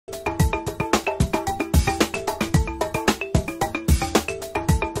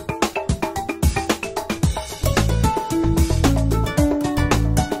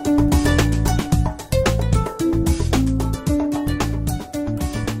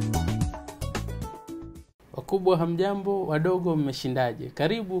Wakubwa hamjambo, wadogo mmeshindaje?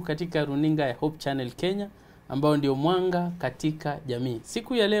 Karibu katika runinga ya Hope Channel Kenya, ambao ndio mwanga katika jamii.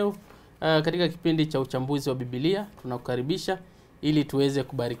 Siku ya leo katika kipindi cha uchambuzi wa Biblia tunakukaribisha ili tuweze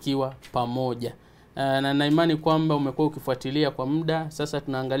kubarikiwa pamoja. Na imani kwamba umekuwa ukifuatilia kwa muda. Sasa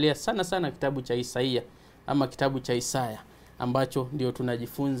tunaangalia sana kitabu cha Isaya ama kitabu cha Isaya ambacho ndio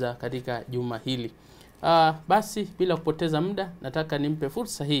tunajifunza katika juma hili. Basi bila kupoteza muda, nataka nimpe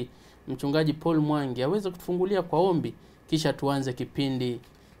fursa hii Mchungaji Paul Mwangi aweze kutufungulia kwa ombi, kisha tuanze kipindi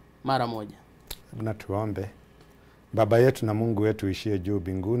mara moja. Na tuombe. Baba yetu na Mungu wetu ishie juu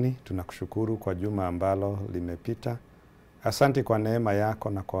mbinguni, tunakushukuru kwa juma ambalo limepita. Asante kwa neema yako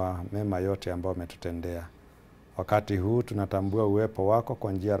na kwa mema yote ambayo umetutendea. Wakati huu tunatambua uwepo wako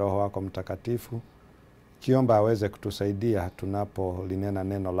kwa njia Roho wako Mtakatifu. Kiomba aweze kutusaidia tunapolinena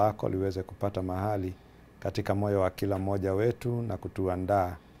neno lako liweze kupata mahali katika moyo wa kila mmoja wetu na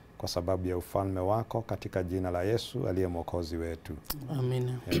kutuandaa kwa sababu ya ufalme wako, katika jina la Yesu aliye Mwokozi wetu.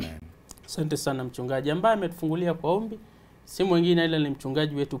 Amina. Amen. Asante sana mchungaji ambaye ametufungulia kwa ombi. Si mwingine ila ni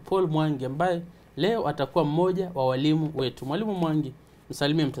mchungaji wetu Paul Mwangi ambaye leo atakuwa mmoja wa walimu wetu. Mwalimu Mwangi,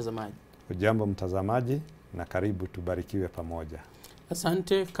 msalimie mtazamaji. Ujambo mtazamaji na karibu tubarikiwe pamoja.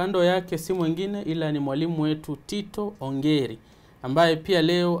 Asante. Kando yake si mwingine ila ni mwalimu wetu Tito Ongeri ambaye pia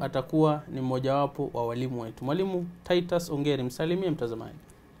leo atakuwa ni mmoja wapo wa walimu wetu. Mwalimu Titus Ongeri, msalimie mtazamaji.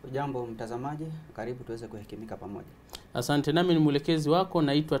 Ujambo mtazamaji, karibu tuweze kuhekimika pamoja. Asante. Nami ni mwelekezi wako,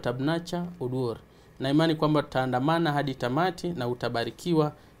 naitwa Tabnacha Oduor. Na imani kwamba tutaandamana hadi tamati na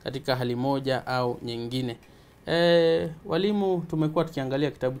utabarikiwa katika hali moja au nyingine. Walimu, tumekuwa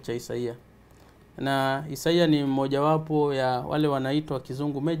tukiangalia kitabu cha Isaya. Na Isaya ni mmoja wapo ya wale wanaitwa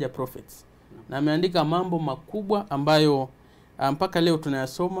kizungu major prophets. Na ameandika mambo makubwa ambayo mpaka leo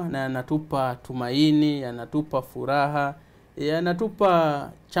tunayasoma na yanatupa tumaini, yanatupa furaha,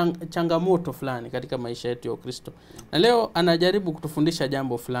 yanatupa changamoto fulani katika maisha yetu ya Ukristo. Na leo anajaribu kutufundisha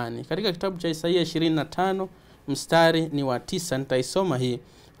jambo fulani. Katika kitabu cha Isaya 25 mstari ni wa 9, nitaisoma hii.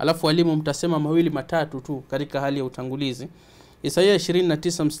 Alafu walimu mtasema mawili matatu tu katika hali ya utangulizi. Isaya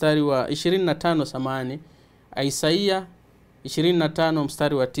 29 mstari wa 25 samani. Isaya 25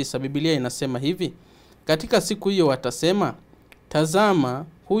 mstari wa 9, Biblia inasema hivi: katika siku hiyo watasema, tazama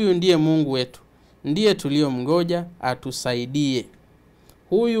huyu ndiye Mungu wetu, ndiye tuliyomngoja atusaidie.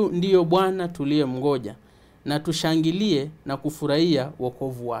 Huyu ndiyo Bwana tuliyemngoja, na tushangilie na kufurahia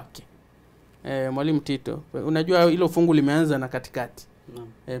wokovu wake. Mwalimu Tito, unajua hilo fungu limeanza na katikati.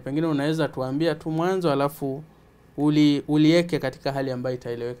 Pengine unaweza tuambia tu mwanzo alafu ulieke katika hali ambayo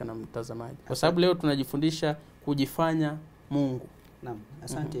itaeleweka na mtazamaji. Kwa sababu leo tunajifundisha kujifanya Mungu. Naam,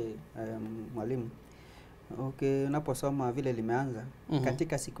 asante mwalimu. Okay, unaposoma vile limeanza,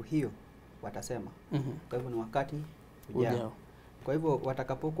 katika siku hiyo watasema. Kwa hivyo ni wakati ujao. Kwa hivyo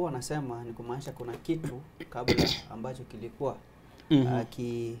watakapokuwa wanasema ni kumaanisha kuna kitu kabla ambacho kilikuwa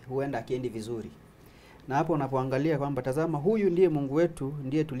huenda kiendi vizuri. Na hapo unapoangalia kwamba tazama huyu ndiye Mungu wetu,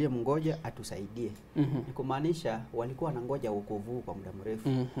 ndiye tuliyemngoja atusaidie. Ni kumaanisha walikuwa wanangoja wokovu kwa muda mrefu.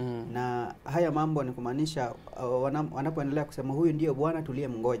 Na haya mambo ni kumaanisha wanapoendelea kusema huyu ndiye Bwana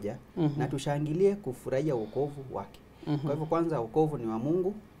tuliyemngoja na tushangilie kufurahia wokovu wake. Kwa hivyo kwanza wokovu ni wa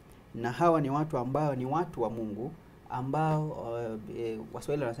Mungu, na hawa ni watu ambao ni watu wa Mungu ambao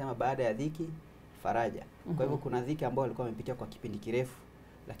Waswahili wanasema baada ya dhiki faraja. Kwa hivyo kuna dhiki ambao walikuwa wamepitia kwa kipindi kirefu,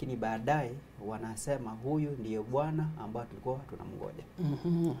 lakini baadaye wanasema huyu ndiye Bwana ambao tulikuwa tunamngoja.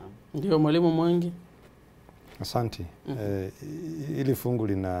 Ndio mwalimu Mwangi. Asante. Ili fungu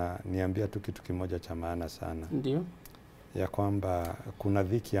linaniambia tu kitu kimoja cha maana sana. Ndio. Ya kwamba kuna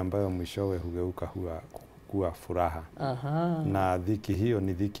dhiki ambayo mwishowe hugeuka kuwa furaha. Na dhiki hiyo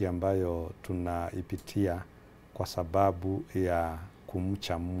ni dhiki ambayo tunaipitia kwa sababu ya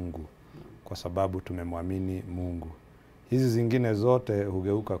kumcha Mungu, kwa sababu tumemwamini Mungu. Hizi zingine zote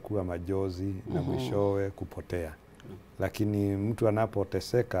hugeuka kuwa majozi na mwishowe kupotea. Lakini mtu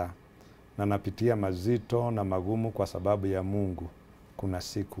anapoteseka na anapitia mazito na magumu kwa sababu ya Mungu, kuna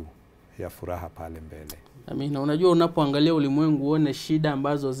siku ya furaha pale mbele. Amina. Unajua unapoangalia ulimwengu uone shida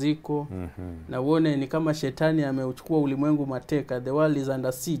ambazo ziko na uone ni kama shetani ameuchukua ulimwengu mateka, the world is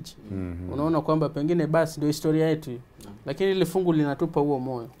under siege. Unaona kwamba pengine basi ndio historia yetu. Lakini ile fungu linatupa huo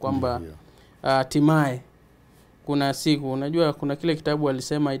moyo kwamba hatimaye kuna siku, unajua kuna kile kitabu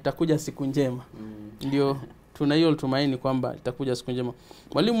alisema itakuja siku njema. Ndio tuna hiyo tumaini kwamba itakuja siku njema.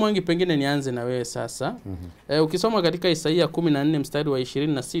 Mwalimu Mwangi, pengine nianze na wewe sasa. Ukisoma katika Isaya 14 mstari wa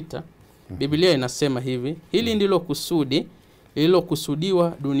 26, Biblia inasema hivi: hili ndilo kusudi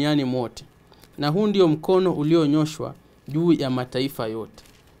lililokusudiwa duniani mote, na huu ndio mkono ulionyoshwa juu ya mataifa yote.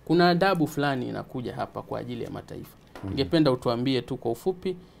 Kuna adabu fulani inakuja hapa kwa ajili ya mataifa. Ningependa utuambie tu kwa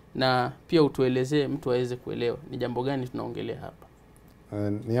ufupi na pia utuelezee mtu aweze kuelewa ni jambo gani tunaongelea hapa.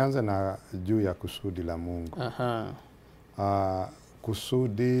 Nianze na juu ya kusudi la Mungu.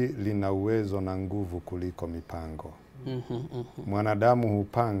 Kusudi lina uwezo na nguvu kuliko mipango. Mwanadamu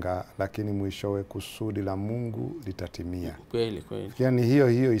hupanga, lakini mwishowe kusudi la Mungu litatimia. Kweli. Yaani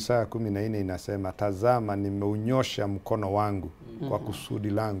hiyo Isaya 14 inasema, tazama nimeunyosha mkono wangu kwa kusudi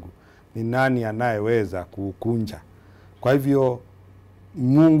langu, ni nani anayeweza kuukunja? Kwa hivyo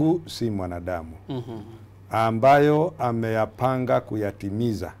Mungu si mwanadamu ambayo ameyapanga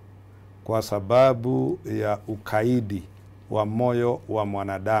kuyatimiza kwa sababu ya ukaidi wa moyo wa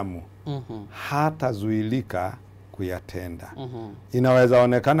mwanadamu hata zuilika kuyatenda. Inaweza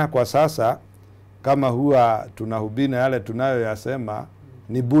onekana kwa sasa kama huwa tunahubiri yale tunayoyasema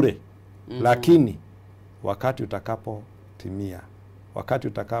ni bure, lakini wakati utakapotimia, wakati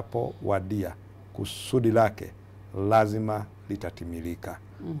utakapowadia, kusudi lake lazima litatimilika.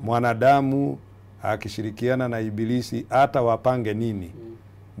 Mwanadamu akishirikiana na ibilisi hata wapange nini,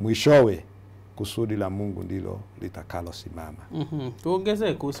 mwishowe kusudi la Mungu ndilo litakalo simama.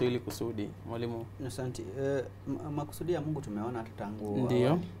 Tuongezee kuhusu hili kusudi, mwalimu. Asante. Makusudi ya Mungu tumeona tangu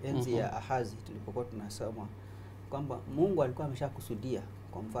enzi ya Ahazi tulipokuwa tunasoma kwamba Mungu alikuwa ameshakusudia.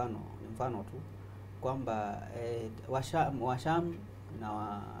 Kwa mfano tu kwamba Washam na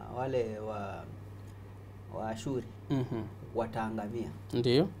wale wa Ashuri wataangamia.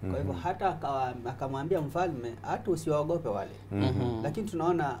 Ndiyo. Kwa hivyo hata akamwambia mfalme hata usiwaogope wale. Lakini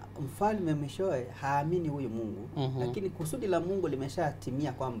tunaona mfalme mwishowe haamini huyu Mungu. Lakini kusudi la Mungu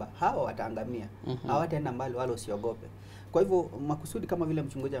limeshatimia kwamba hawa wataangamia. Hawataenda mbali wala usiogope. Kwa hivyo makusudi kama vile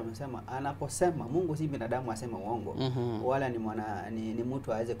mchungaji amesema, anaposema Mungu si binadamu asema uongo. Wala ni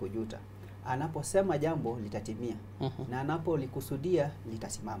mtu aweze kujuta. Anaposema jambo litatimia. Na anapolikusudia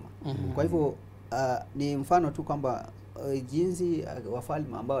litasimama. Kwa hivyo ni mfano tu kwamba jinsi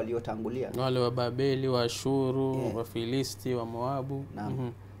wafalme ambao waliotangulia, wale wa Babeli, wa Ashuru, wa Filisti, wa Moabu.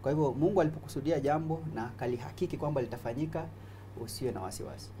 Kwa hivyo Mungu alipokusudia jambo na kalihakiki kwamba litafanyika, usiwe na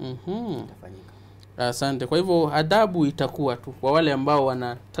wasiwasi. Litafanyika. Asante. Kwa hivyo adhabu itakuwa tu kwa wale ambao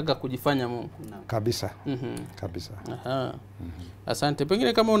wanataka kujifanya Mungu. Kabisa. Kabisa. Asante.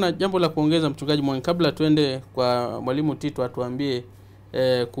 Pengine kama una jambo la kuongeza mchungaji Mwangi, kabla tuende kwa mwalimu Tito atuambie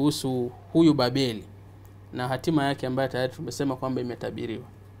kuhusu huyu Babeli na hatima yake ambayo tayari tumesema kwamba imetabiriwa.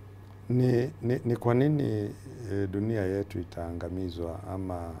 Ni kwa nini dunia yetu itaangamizwa,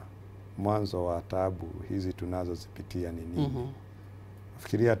 ama mwanzo wa taabu hizi tunazozipitia ni nini?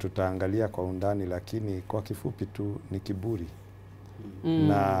 Nafikiria tutaangalia kwa undani, lakini kwa kifupi tu ni kiburi.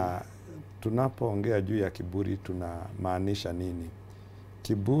 Na tunapoongea juu ya kiburi tunamaanisha nini?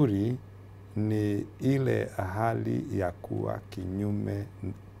 Kiburi ni ile hali ya kuwa kinyume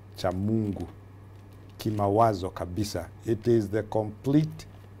cha Mungu kimawazo kabisa. It is the complete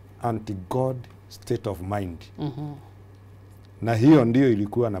anti-God state of mind. Na hiyo ndio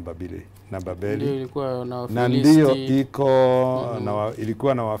ilikuwa na Babeli. Ndio ilikuwa na Wafilisti. Na ndio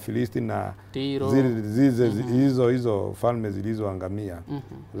ilikuwa na Wafilisti na Tiro. Hizo falme zilizoangamia.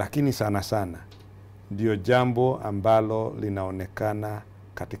 Lakini sana ndio jambo ambalo linaonekana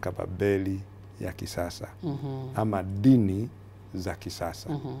katika Babeli ya kisasa. Ama dini za kisasa.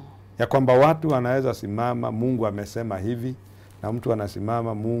 Ya kwamba watu wanaweza simama Mungu amesema hivi, na mtu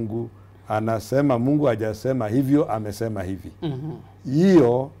anasimama Mungu anasema Mungu hajasema hivyo, amesema hivi.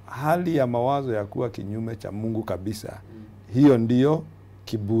 Hiyo hali ya mawazo ya kuwa kinyume cha Mungu kabisa, hiyo ndiyo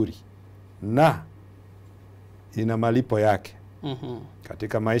kiburi, na ina malipo yake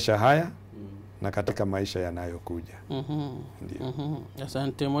katika maisha haya na katika maisha yanayokuja. Ndio.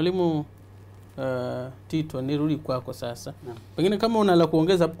 Asante mwalimu Tito, nirudi kwako sasa. Pengine kama una la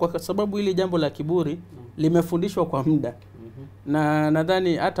kuongeza, kwa sababu hili jambo la kiburi limefundishwa kwa muda. Na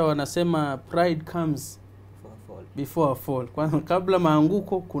nadhani hata wanasema pride comes before a fall. Kwa kabla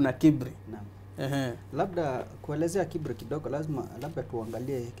maanguko kuna kiburi. Labda kuelezea kiburi kidogo, labda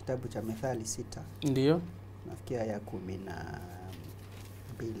tuangalie kitabu cha Methali 6. Ndiyo. Nafikia ya 12.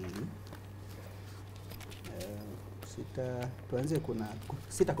 6, tuanze kuna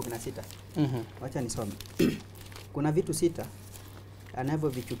 6:16. Wacha nisome. Kuna vitu 6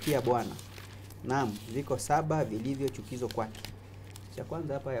 anavyovichukia Bwana. Naam, viko 7 vilivyochukizwa kwake. Cha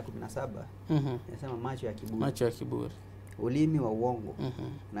kwanza hapa ya 17 inasema macho ya kiburi. Macho ya kiburi. Ulimi wa uongo.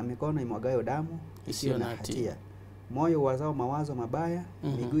 Na mikono imwagayo damu isiyo na hatia. Moyo wazao mawazo mabaya,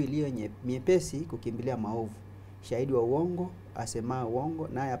 miguu iliyo miepesi kukimbilia maovu. Shahidi wa uongo, asemao uongo,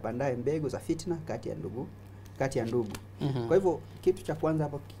 naye apandaye mbegu za fitna kati ya ndugu. Kwa hivyo kitu cha kwanza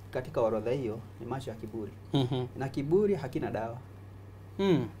hapo katika orodha hiyo ni macho ya kiburi. Na kiburi hakina dawa.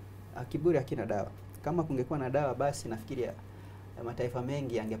 Kiburi hakina dawa. Kama kungekuwa na dawa, basi nafikiria mataifa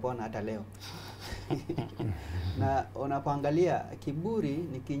mengi yangepona hata leo. Na unapoangalia kiburi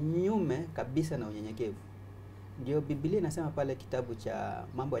ni kinyume kabisa na unyenyekevu. Ndio Biblia inasema pale kitabu cha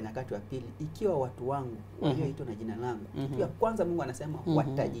Mambo ya Nyakati wa Pili, ikiwa watu wangu walioitwa na jina langu, ikiwa kwanza Mungu anasema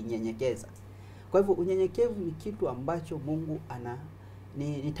watajinyenyekeza. Kwa hivyo unyenyekevu ni kitu ambacho Mungu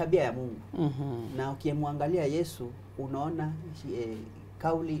ni tabia ya Mungu. Na ukimwangalia Yesu unaona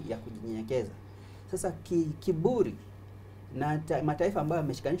kauli ya kujinyenyekeza. Sasa kiburi na mataifa ambayo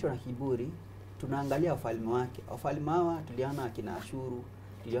yameshikanishwa na kiburi, tunaangalia ufalme wake. Ufalme hawa tuliona kina Ashuru,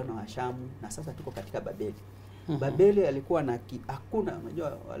 tuliona Washamu, na sasa tuko katika Babeli. Babeli alikuwa na hakuna,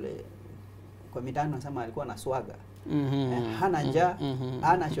 unajua wale kwa mitano nasema alikuwa na swaga. Hana njaa,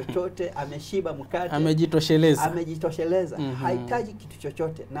 hana chochote, ameshiba mkate, amejitosheleza, hahitaji kitu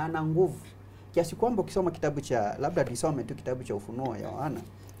chochote, na ana nguvu. Kiasi kwamba ukisoma kitabu cha, labda nisome tu kitabu cha Ufunuo ya Yohana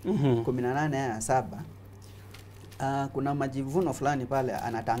 18 aya 7, kuna majivuno fulani pale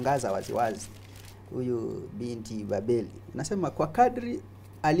anatangaza waziwazi huyu binti Babeli. Nasema kwa kadri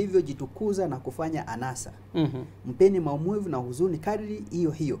alivyojitukuza na kufanya anasa, mpeni maumivu na huzuni kadri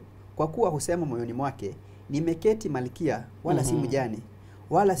hiyo hiyo, kwa kuwa husema moyoni mwake, nimeketi malkia wala si mjane,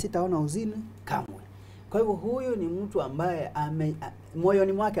 wala sitaona huzuni kamwe. Kwa hivyo huyu ni mtu ambaye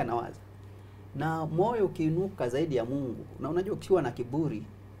moyoni mwake anawaza. Na moyo ukiinuka zaidi ya Mungu, na unajua ukiwa na kiburi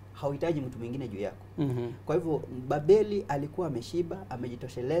hauhitaji mtu mwingine juu yako. Kwa hivyo Babeli alikuwa ameshiba,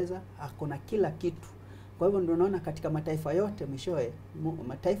 amejitosheleza, hakuna kila kitu. Kwa hivyo ndio unaona katika mataifa yote mwishowe,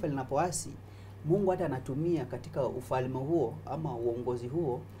 mataifa linapoasi, Mungu hata anatumia katika ufalme huo ama uongozi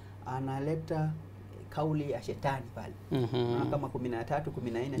huo, analeta kauli ya shetani pale. Kama 13,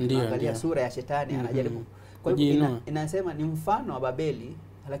 14 tunaangalia sura ya shetani anajaribu. Kwa hivyo inasema ni mfano wa Babeli,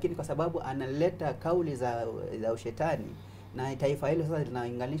 lakini kwa sababu analeta kauli za ushetani, na taifa hilo sasa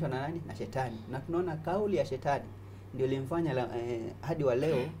linaunganishwa na nani? Na shetani. Na tunaona kauli ya shetani ndio limfanya hadi wa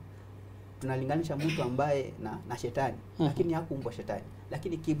leo tunalinganisha mtu ambaye na shetani, lakini hakuumbwa shetani.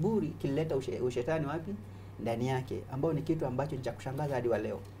 Lakini kiburi kilileta ushetani wapi? Ndani yake, ambao ni kitu ambacho ni cha kushangaza hadi wa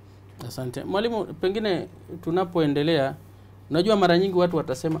leo. Asante. Mwalimu, pengine tunapoendelea, unajua mara nyingi watu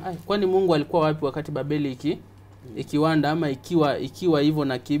watasema, kwani Mungu alikuwa wapi wakati Babeli ikiwanda, ama ikiwa hivyo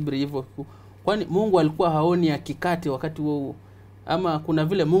na kiburi hivyo? Kwani Mungu alikuwa haoni hakikati wakati huo? Ama kuna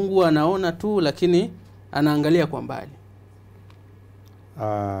vile Mungu anaona tu lakini anaangalia kwa mbali?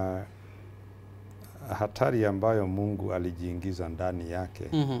 Hatari ambayo Mungu alijiingiza ndani yake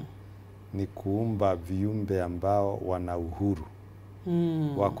ni kuumba viumbe ambao wana uhuru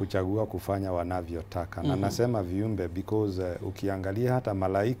wa kuchagua kufanya wanavyotaka. Na nasema viumbe because ukiangalia hata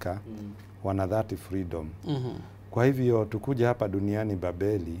malaika wana that freedom. Kwa hivyo tukuje hapa duniani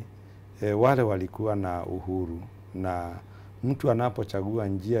Babeli, wale walikuwa na uhuru, na mtu anapochagua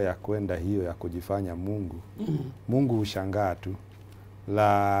njia ya kwenda hiyo ya kujifanya Mungu, Mungu hushangaa tu,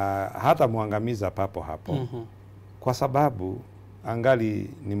 hata muangamiza papo hapo. Kwa sababu angali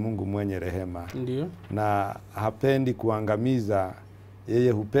ni Mungu mwenye rehema. Ndiyo. Na hapendi kuangamiza,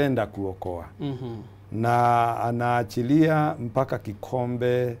 yeye hupenda kuokoa. Na anaachilia mpaka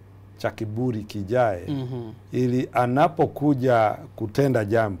kikombe cha kiburi kijae, ili anapokuja kutenda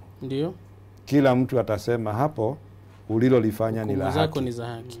jambo, ndiyo, kila mtu atasema hapo ulilolifanya ni la haki.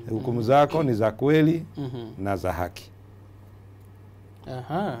 Hukumu zako ni za kweli na za haki.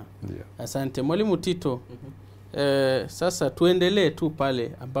 Ndiyo. Asante Mwalimu Tito. Sasa tuendelee tu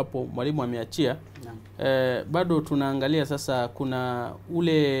pale ambapo mwalimu ameachia. Bado tunaangalia sasa, kuna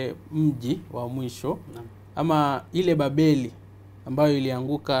ule mji wa mwisho ama ile Babeli ambayo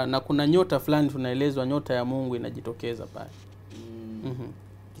ilianguka, na kuna nyota fulani tunaelezwa, nyota ya Mungu inajitokeza pale.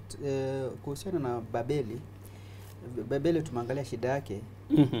 Kuhusiana na Babeli tumeangalia shida yake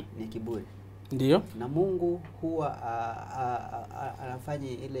ni kiburi. Ndiyo. Na Mungu huwa anafanya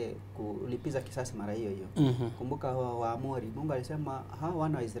ile kulipiza kisasi mara hiyo hiyo. Kumbuka Waamori, Mungu alisema hawa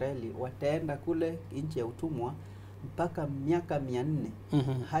wana wa Israeli wataenda kule nchi ya utumwa mpaka miaka 400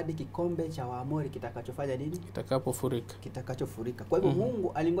 hadi kikombe cha Waamori kitakachofanya nini? Kitakachofurika. Kwa hivyo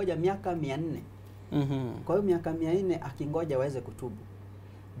Mungu alingoja miaka 400. Kwa hiyo miaka 400 akingoja waweze kutubu.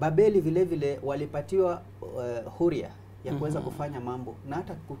 Babeli vile vile walipatiwa huria ya kuweza kufanya mambo, na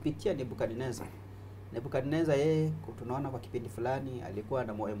hata kupitia Nebukadneza yeye tunaona kwa kipindi fulani alikuwa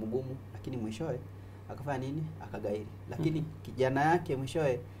na moyo mgumu, lakini mwishowe akafanya nini? Akagairi. Lakini kijana yake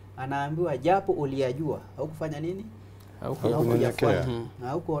mwishowe anaambiwa japo uliyajua au kufanya nini?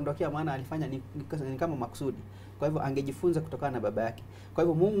 Au kuondokea, maana alifanya ni kama makusudi. Kwa hivyo angejifunza kutokana na baba yake. Kwa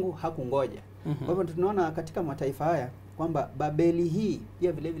hivyo Mungu hakungoja. Kwa hivyo tunaona katika mataifa haya kwamba Babeli hii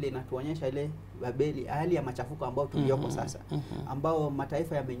pia vile vile inatuonyesha ile Babeli, hali ya machafuko ambao tulioko sasa, ambao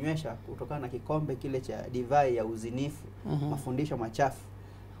mataifa yamenywesha kutokana na kikombe kile cha divai ya uzinifu, mafundisho machafu.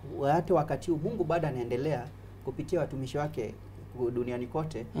 Hata wakati Mungu bado anaendelea kupitia watumishi wake duniani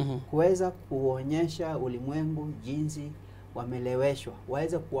kote kuweza kuonyesha ulimwengu jinsi wameleweshwa,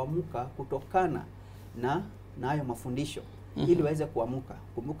 waweze kuamuka kutokana na hayo mafundisho ili waweze kuamuka.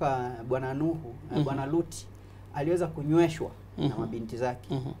 Kumbuka Bwana Nuhu, Bwana Luti aliweza kunyweshwa na mabinti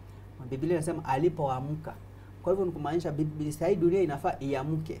zake. Biblia inasema alipoamka. Kwa hivyo ni kumaanisha Biblia, dunia inafaa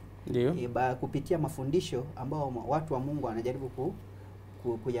iamuke. Ndio. Kupitia mafundisho ambao watu wa Mungu wanajaribu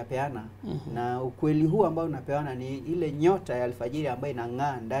kuyapeana. Na ukweli huu ambao unapeana ni ile nyota ya alfajiri ambayo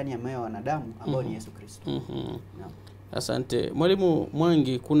inang'aa ndani ya moyo wa wanadamu ambao ni Yesu Kristo. Asante. Mwalimu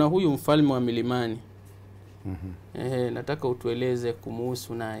Mwangi, kuna huyu mfalme wa milimani. Nataka utueleze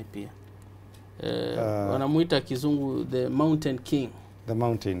kumuhusu naye pia. Wanamuita kizungu the mountain king. The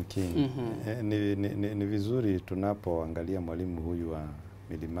mountain king. Ni vizuri tunapoangalia mwalimu huyu wa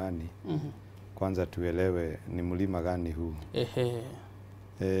milimani. Kwanza tuelewe ni mlima gani huu.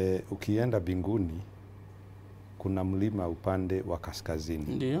 Ukienda binguni kuna mlima upande wa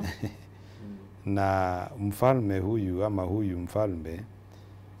kaskazini. Ndio. Na mfalme huyu ama huyu mfalme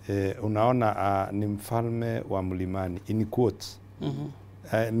unaona ni mfalme wa mlimani in quotes.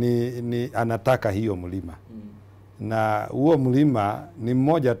 Anataka hiyo mlima. Na huo mlima ni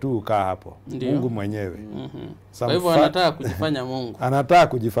mmoja tu ukaa hapo. Ndiyo. Mungu mwenyewe. Kwa hivyo anataka kujifanya Mungu. Anataka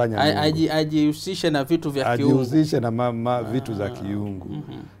kujifanya Mungu. Ajihusishe na vitu vya kiungu. Ajihusishe na vitu za kiungu.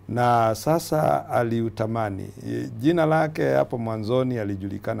 Na sasa aliutamani. Jina lake hapo mwanzoni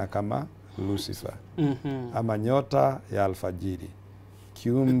alijulikana kama Lucifer. Ama nyota ya alfajiri.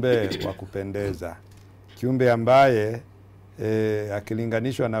 Kiumbe wa kupendeza. Kiumbe ambaye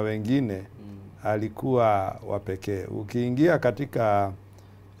akilinganishwa na wengine alikuwa wa pekee. Ukiingia katika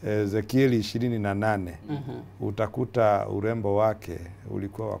Ezekieli 28 utakuta urembo wake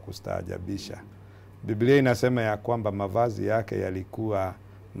ulikuwa wa kustaajabisha. Biblia inasema ya kwamba mavazi yake yalikuwa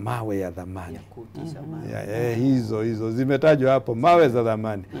mawe ya dhamani. Hizo zimetajwa hapo, mawe za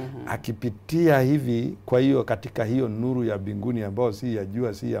dhamani. Akipitia hivi, kwa hiyo katika hiyo nuru ya mbinguni ambayo si ya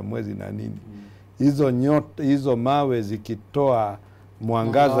jua, si ya mwezi na nini. Hizo mawe zikitoa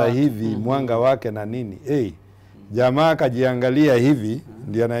mwangaza hivi, mwanga wake na nini. Jamaa kajiangalia hivi,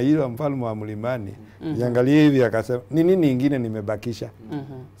 ndiye anaitwa mfalme wa mlimani. Jiangalia hivi akasema, ni nini ingine nimebakisha?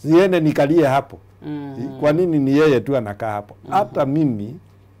 Siende nikalie hapo. Kwa nini ni yeye tu anakaa hapo? Hata mimi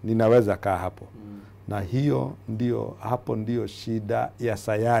ninaweza kaa hapo. Na hiyo ndio shida ya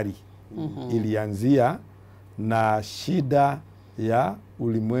sayari. Ilianzia na shida ya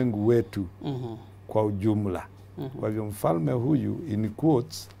ulimwengu wetu kwa ujumla. Kwa hivyo mfalme huyu in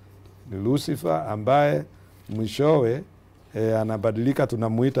quotes ni Lucifer, ambaye mwishowe anabadilika,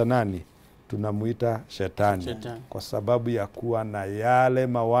 tunamuita nani? Tunamuita shetani. Kwa sababu ya kuwa na yale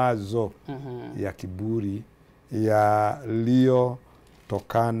mawazo ya kiburi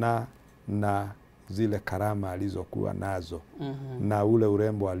yaliyotokana na zile karama alizokuwa nazo na ule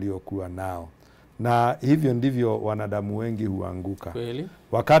urembo aliokuwa nao. Na hivyo ndivyo wanadamu wengi huanguka. Kweli?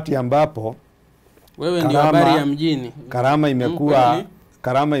 Wakati ambapo wewe ndio habari ya mjini.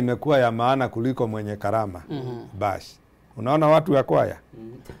 Karama imekuwa ya maana kuliko mwenye karama. Basi unaona watu wa kwaya,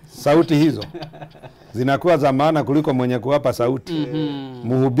 sauti hizo zinakuwa za maana kuliko mwenye kuwapa sauti.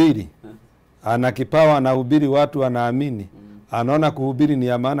 Mhubiri ana kipawa, anahubiri, watu wanaamini. Anaona kuhubiri ni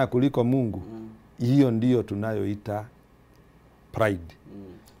ya maana kuliko Mungu. Hiyo ndiyo tunayoita pride.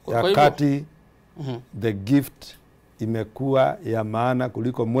 Wakati the gift imekuwa ya maana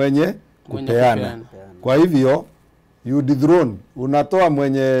kuliko mwenye kupeana. Kwa hivyo you dethrone, unatoa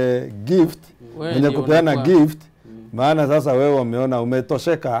mwenye gift, mwenye kupeana gift, maana sasa wewe umeona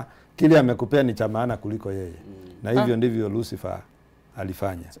umetosheka, kile amekupea ni cha maana kuliko yeye. Na hivyo ndivyo Lucifer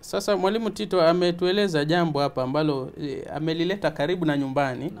alifanya. Sasa Mwalimu Tito ametueleza jambo hapa ambalo amelileta karibu na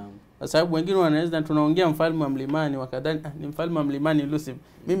nyumbani. Kwa sababu wengine wanaweza tunaongea mfalme wa mlimani wakadhani ni mfalme wa mlimani Lucifer.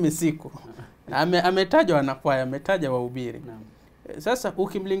 Mimi siko. Ametaja wanakwaya, ametaja wahubiri. Sasa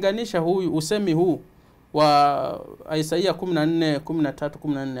ukimlinganisha huyu usemi huu wa Isaya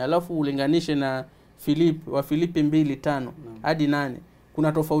 14:13-14 alafu ulinganishe na Filipi 2:5 hadi 8,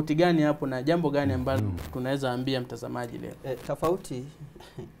 kuna tofauti gani hapo na jambo gani ambalo tunaweza ambia mtazamaji leo? Tofauti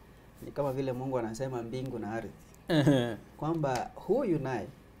ni kama vile Mungu anasema mbingu na ardhi. Kwamba huyu naye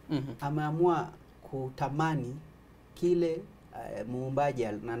ameamua kutamani kile muumbaji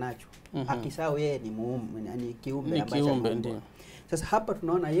anacho. Akisahau yeye ni ni kiumbe ambaye ndio. Sasa hapa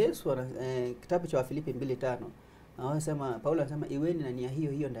tunaona Yesu kitabu cha Filipi 2:5 anasema, Paulo anasema iweni na nia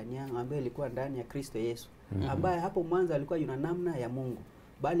hiyo ndani yangu ambayo ilikuwa ndani ya Kristo Yesu, ambaye hapo mwanzo alikuwa yuna namna ya Mungu.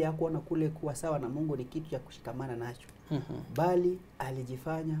 bali hakuona kule kuwa sawa na Mungu ni kitu cha kushikamana nacho. Bali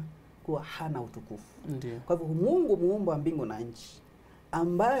alijifanya kuwa hana utukufu. Ndiyo. Kwa hivyo Mungu muumba mbingu na nchi,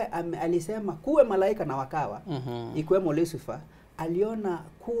 ambaye alisema kuwe malaika na wakawa, ikiwemo Lucifer, aliona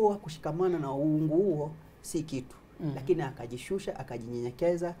kuwa kushikamana na uungu huo si kitu. Lakini akajishusha,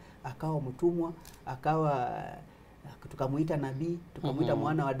 akajinyenyekeza, akawa mtumwa, akawa tukamuita nabii, tukamuita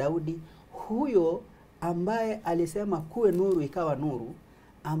mwana wa Daudi. Huyo ambaye alisema kuwe nuru ikawa nuru,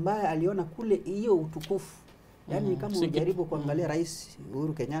 ambaye aliona kule hiyo utukufu. Yaani kama ujaribu kuangalia Rais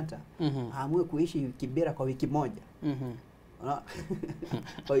Uhuru Kenyatta, aamue kuishi Kibera kwa wiki moja.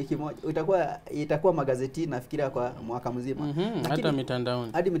 Kwa wiki moja itakuwa magazeti nafikiria kwa mwaka mzima. Hata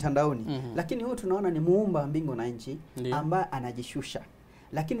mitandaoni. Hadi mitandaoni. Lakini huyu tunaona ni muumba mbingu na nchi, ambaye anajishusha.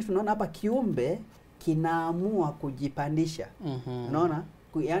 Lakini tunaona hapa kiumbe kinaamua kujipandisha. Unaona?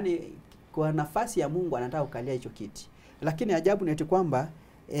 Yaani kwa nafasi ya Mungu anataka kukalia hicho kiti. Lakini ajabu ni eti kwamba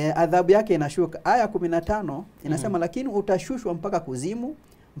adhabu yake inashuka. Aya 15 inasema lakini utashushwa mpaka kuzimu,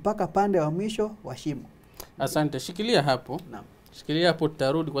 mpaka pande wa mwisho wa shimo. Asante, shikilia hapo. Naam. Shikilia hapo,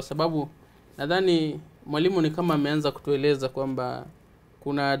 tutarudi kwa sababu nadhani mwalimu ni kama ameanza kutueleza kwamba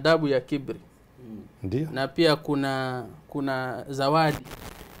kuna adabu ya kibri. Ndio. Na pia kuna zawadi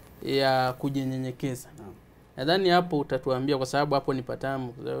ya kujinyenyekeza. Nadhani hapo utatuambia kwa sababu hapo ni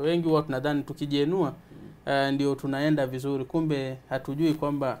patamu. Wengi wao tunadhani tukijienua ndio tunaenda vizuri, kumbe hatujui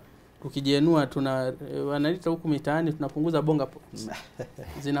kwamba tukijienua wanaita huku mitaani tunapunguza bonga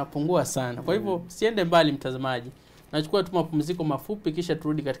zinapungua sana. Kwa hivyo siende mbali mtazamaji. Nachukua tu mapumziko mafupi kisha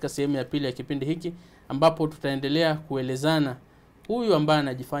turudi katika sehemu ya pili ya kipindi hiki ambapo tutaendelea kuelezana huyu ambaye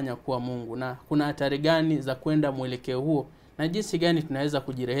anajifanya kuwa Mungu na kuna hatari gani za kwenda mwelekeo huo na jinsi gani tunaweza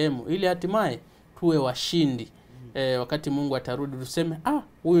kujirehemu ili hatimaye tuwe washindi. Wakati Mungu atarudi tuseme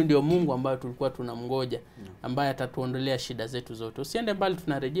huyu ndio Mungu ambaye tulikuwa tunamngoja, ambaye atatuondolea shida zetu zote. Usiende mbali,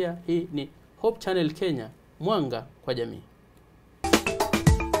 tunarejea. Hii ni Hope Channel Kenya, mwanga kwa jamii.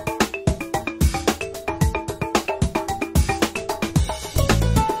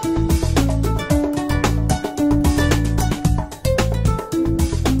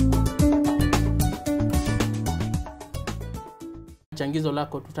 Changizo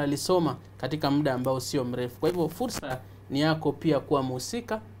lako tutalisoma katika muda ambao sio mrefu. Kwa hivyo fursa ni yako pia kuwa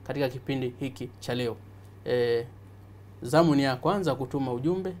mhusika katika kipindi hiki cha leo. Zamu ni ya kwanza kutuma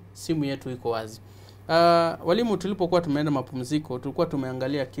ujumbe, simu yetu iko wazi. Walimu, tulipokuwa tumeenda mapumziko tulikuwa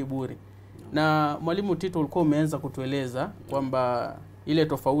tumeangalia kiburi. Na mwalimu Tito ulikuwa umeanza kutueleza kwamba ile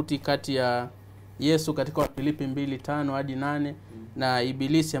tofauti kati ya Yesu katika Filipi 2:5 hadi 8 na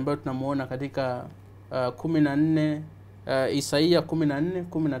Ibilisi ambayo tunamuona katika 14 Isaya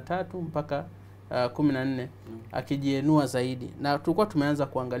 14:13 mpaka 14 akijienua zaidi. Na tulikuwa tumeanza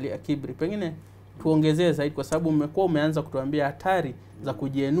kuangalia kibri. Pengine tuongezee zaidi kwa sababu umekuwa umeanza kutuambia hatari za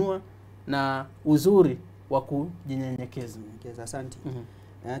kujienua na uzuri wa kujinyenyekeza. Asante.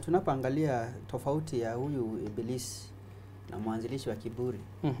 Tunapoangalia tofauti ya huyu Ibilisi na mwanzilishi wa kiburi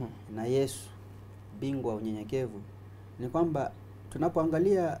na Yesu bingwa wa unyenyekevu ni kwamba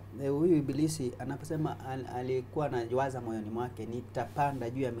tunapoangalia huyu Ibilisi anaposema alikuwa anawaza moyoni mwake nitapanda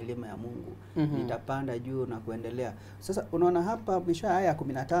juu ya milima ya Mungu, nitapanda juu na kuendelea. Sasa unaona hapa mwisho aya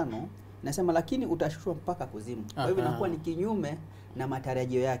 15 nasema lakini utashushwa mpaka kuzimu. Kwa hivyo inakuwa ni kinyume na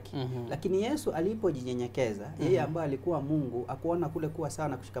matarajio yake. Lakini Yesu alipojinyenyekeza, yeye ambaye alikuwa Mungu, akuona kule kuwa sawa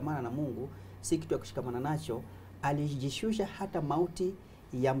na kushikamana na Mungu si kitu ya kushikamana nacho, alijishusha hata mauti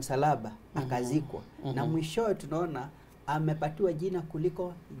ya msalaba, akazikwa. Na mwishowe tunaona amepatiwa jina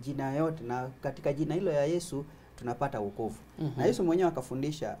kuliko jina yote, na katika jina hilo ya Yesu tunapata wokovu. Na Yesu mwenyewe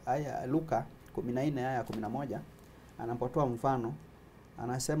akafundisha aya Luka 14 aya 11 anapotoa mfano,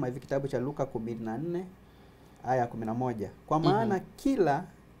 anasema hivi, kitabu cha Luka 14 aya 11, kwa maana kila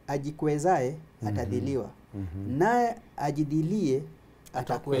ajikwezae atadhiliwa, naye ajidilie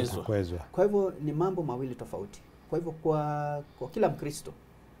atakwezwa. Kwa hivyo ni mambo mawili tofauti. Kwa hivyo kwa kila Mkristo,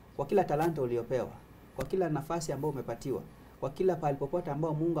 kwa kila talanta uliopewa, kwa kila nafasi ambayo umepatiwa, kwa kila pale popote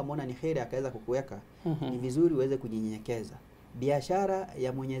ambao Mungu ameona ni heri akaweza kukuweka, ni vizuri uweze kujinyenyekeza. Biashara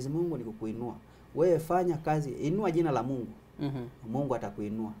ya Mwenyezi Mungu ni kukuinua. Wewe fanya kazi, inua jina la Mungu. Mungu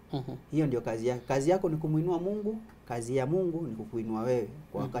atakuinua. Hiyo ndio kazi yako. Kazi yako ni kumuinua Mungu, kazi ya Mungu ni kukuinua wewe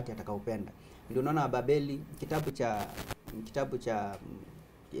kwa wakati atakaopenda. Ndio unaona Babeli, kitabu cha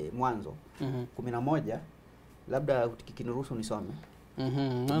Mwanzo 11, labda ukiniruhusu nisome.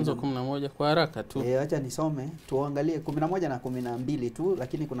 Mwanzo 11 kwa haraka tu. Acha nisome, tuangalie 11 na 12 tu,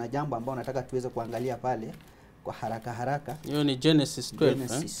 lakini kuna jambo ambalo nataka tuweze kuangalia pale kwa haraka. Hiyo ni Genesis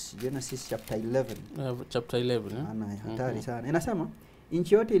 12. Genesis chapter 11. Chapter 11. Ana hatari sana. Inasema,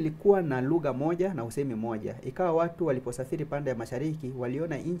 Nchi yote ilikuwa na lugha moja na usemi moja. Ikawa watu waliposafiri pande ya mashariki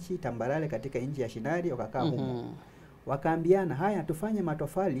waliona nchi tambarare katika nchi ya Shinari, wakakaa humo. Wakaambiana, haya tufanye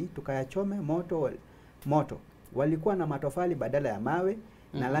matofali tukayachome moto. Walikuwa na matofali badala ya mawe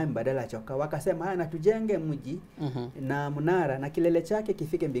na lami badala ya choka. Wakasema, haya na tujenge mji na mnara na kilele chake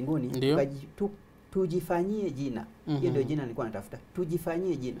kifike mbinguni, tujifanyie jina. Hiyo ndio jina nilikuwa natafuta.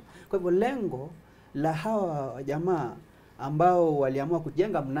 Tujifanyie jina. Kwa hivyo lengo la hawa jamaa ambao waliamua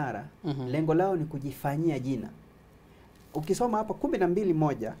kujenga mnara, lengo lao ni kujifanyia jina. Ukisoma hapa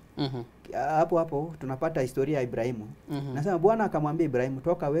 12:1, hapo tunapata historia ya Ibrahimu. Nasema Bwana akamwambia Ibrahimu,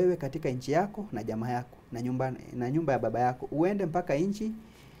 toka wewe katika nchi yako na jamaa yako na nyumba ya baba yako, uende mpaka nchi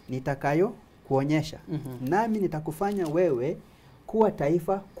nitakayo kuonyesha. Nami nitakufanya wewe kuwa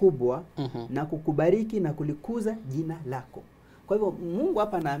taifa kubwa na kukubariki na kulikuza jina lako. Kwa hivyo Mungu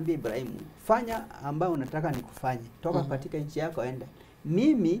hapa anaambia Ibrahimu, fanya ambao unataka nikufanye. Toka katika nchi yako enda.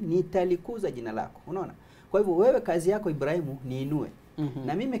 Mimi nitalikuza jina lako. Unaona? Kwa hivyo wewe kazi yako Ibrahimu niinue.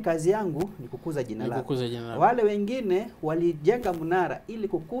 Na mimi kazi yangu ni kukuza jina lako. Wale wengine walijenga mnara ili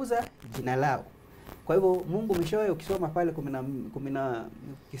kukuza jina lao. Kwa hivyo Mungu mwishowe ukisoma pale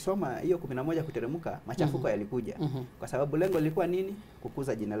ukisoma hiyo 11 kuteremka, machafuko yalikuja. Kwa sababu lengo lilikuwa nini?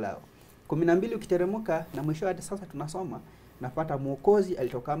 Kukuza jina lao. 12 ukiteremka na mwisho hadi sasa tunasoma napata Mwokozi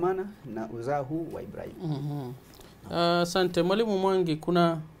alitokamana na uzao huu wa Ibrahimu. Asante Mwalimu Mwangi,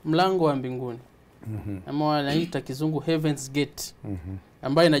 kuna mlango wa mbinguni. Ama wanaita kizungu Heaven's Gate.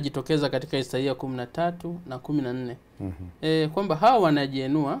 Ambayo inajitokeza katika Isaya 13 na 14. Kwamba hawa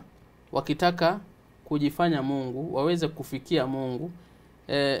wanajienua wakitaka kujifanya Mungu, waweze kufikia Mungu.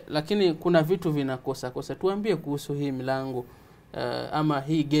 Lakini kuna vitu vinakosa. Tuambie kuhusu hii milango ama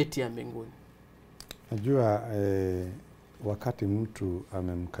hii gate ya mbinguni. Najua wakati mtu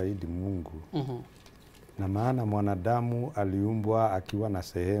amemkaidi Mungu, na maana mwanadamu aliumbwa akiwa na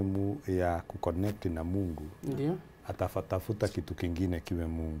sehemu ya kuconnect na Mungu. Ndio. Atatafuta kitu kingine kiwe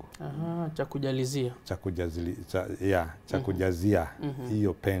Mungu. Cha kujalizia. Cha kujazia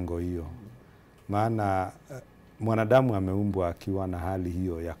hiyo pengo hiyo. Maana mwanadamu ameumbwa akiwa na hali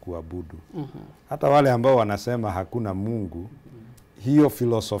hiyo ya kuabudu. Hata wale ambao wanasema hakuna Mungu, hiyo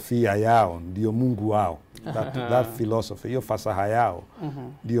filosofia yao ndio Mungu wao. That philosophy, hiyo fasaha yao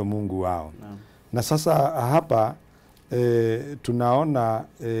ndio Mungu wao. Na sasa hapa tunaona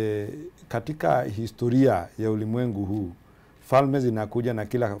katika historia ya ulimwengu huu, falme zinakuja na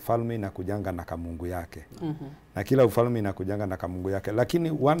kila falme inakujanga na kamungu yake. Na kila ufalme inakujanga na kamungu yake.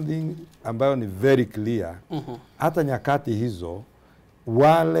 Lakini one thing ambayo ni very clear, hata nyakati hizo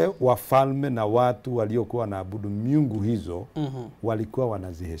wale wafalme na watu waliokuwa wanaabudu miungu hizo walikuwa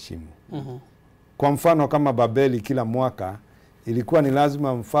wanaziheshimu. Kwa mfano kama Babeli, kila mwaka ilikuwa ni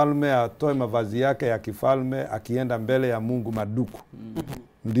lazima mfalme atoe mavazi yake ya kifalme akienda mbele ya Mungu maduku.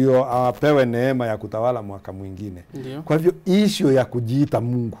 Ndio apewe neema ya kutawala mwaka mwingine. Kwa hivyo issue ya kujiita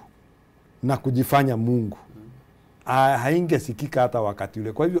Mungu na kujifanya Mungu haingesikika hata wakati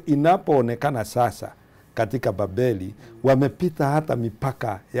ule. Kwa hivyo inapoonekana sasa katika Babeli wamepita hata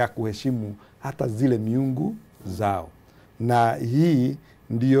mipaka ya kuheshimu hata zile miungu zao. Na hii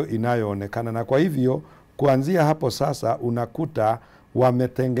ndiyo inayoonekana. Na kwa hivyo kuanzia hapo sasa unakuta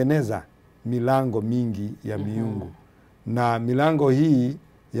wametengeneza milango mingi ya miungu. Na milango hii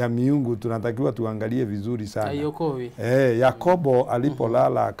ya miungu tunatakiwa tuangalie vizuri sana. Yakobo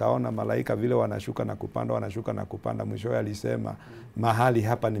alipolala akaona malaika vile wanashuka na kupanda, wanashuka na kupanda, mwishowe alisema mahali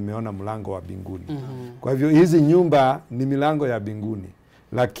hapa nimeona mlango wa mbinguni. Kwa hivyo hizi nyumba ni milango ya mbinguni.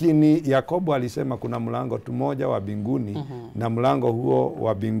 Lakini Yakobo alisema kuna mlango tu moja wa mbinguni, na mlango huo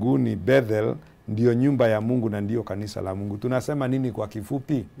wa mbinguni Bethel ndio nyumba ya Mungu na ndio kanisa la Mungu. Tunasema nini kwa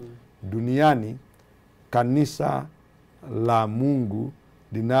kifupi? Duniani kanisa la Mungu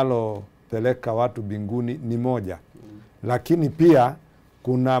linalopeleka watu mbinguni ni moja. Lakini pia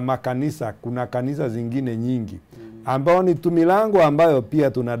kuna kanisa zingine nyingi ambao ni tumilango ambayo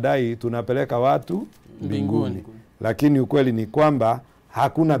pia tunadai tunapeleka watu mbinguni. Lakini ukweli ni kwamba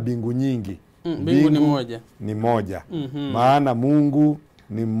hakuna bingu nyingi. Bingu ni moja. Maana Mungu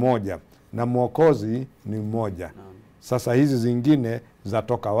ni mmoja na Mwokozi ni mmoja. Sasa hizi zingine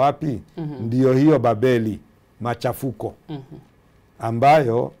zatoka wapi? Ndiyo hiyo Babeli, machafuko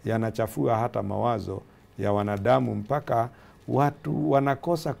ambayo yanachafua hata mawazo ya wanadamu mpaka watu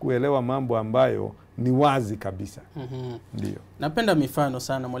wanakosa kuelewa mambo ambayo ni wazi kabisa. Ndio. Napenda mifano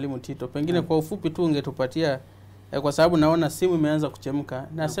sana Mwalimu Tito. Pengine kwa ufupi tu ungetupatia kwa sababu naona simu imeanza kuchemka.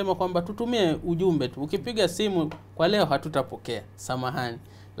 Nasema kwamba tutumie ujumbe tu. Ukipiga simu kwa leo hatutapokea. Samahani.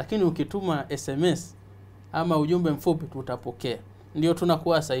 Lakini ukituma SMS ama ujumbe mfupi tutapokea. Ndio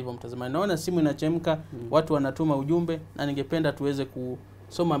tunakuasa hivyo mtazamaji. Naona simu inachemka, watu wanatuma ujumbe na ningependa tuweze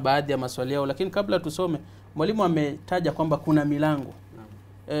kusoma baadhi ya maswali yao, lakini kabla tusome, mwalimu ametaja kwamba kuna milango.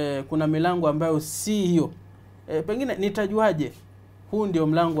 Kuna milango ambayo si hiyo. Pengine nitajuaje huu ndio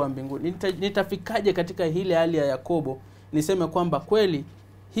mlango wa mbinguni? Nitafikaje katika ile hali ya Yakobo niseme kwamba kweli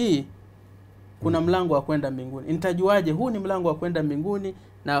hii kuna mlango wa kwenda mbinguni? Nitajuaje huu ni mlango wa kwenda mbinguni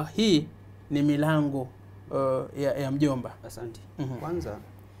na hii ni milango ya mjomba? Asante. Kwanza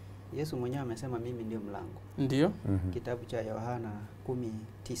Yesu mwenyewe amesema mimi ndio mlango. Ndio. Kitabu cha Yohana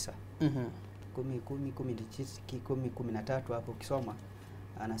 10:9. 10:13 hapo ukisoma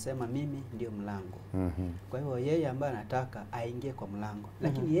anasema mimi ndio mlango. Kwa hivyo yeye ambaye anataka aingie kwa mlango,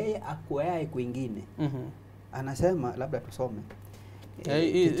 lakini yeye akuaye kwingine. Anasema labda tusome.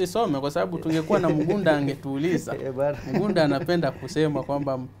 Isome kwa sababu tungekuwa na Mgunda angetuuliza. Mgunda anapenda kusema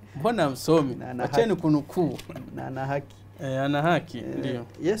kwamba mbona msomi? Acheni kunukuu. Na ana haki. Ana haki, ndio.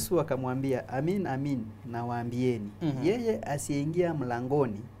 Yesu akamwambia, amin amin nawaambieni, yeye asiyeingia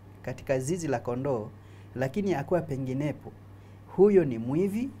mlangoni katika zizi la kondoo, lakini akuwa penginepo, huyo ni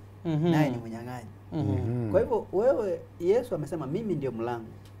mwivi, naye ni mnyang'anyi. Kwa hivyo wewe, Yesu amesema mimi ndio mlango.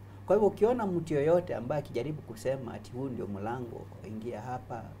 Kwa hivyo ukiona mtu yoyote ambaye akijaribu kusema ati huu ndio mlango, ingia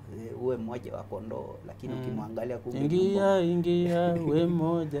hapa uwe mmoja wa kondoo, lakini ukimwangalia ingia uwe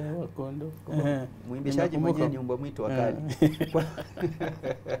mmoja wa kondoo. Muimbishaji mwenyewe ni mbwa mwitu wakali.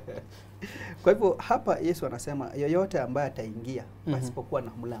 Kwa hivyo hapa Yesu anasema yoyote ambaye ataingia pasipokuwa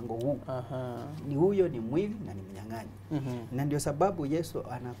na mlango huu, ni huyo ni mwivi na ni mnyang'anyi. Na ndio sababu Yesu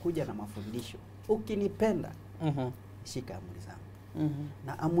anakuja na mafundisho. Ukinipenda, shika amri zangu.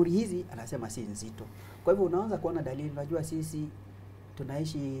 Na amri hizi anasema si nzito. Kwa hivyo unaanza kuona dalili. Unajua sisi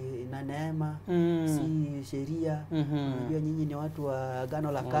tunaishi na neema, si sheria. Unajua nyinyi ni watu wa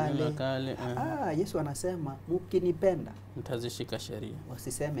agano la kale. Yesu anasema mkinipenda mtazishika sheria.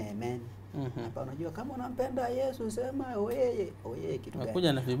 Wasiseme amen. Hapa unajua kama unampenda Yesu sema oye kitu gani?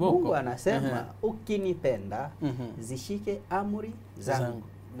 Nakuja na viboko. Mungu anasema ukinipenda zishike amri zangu.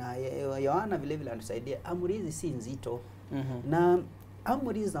 Na Yohana vile vile anatusaidia amri hizi si nzito. Na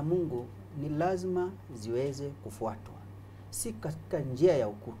amri za Mungu ni lazima ziweze kufuatwa. Si katika njia ya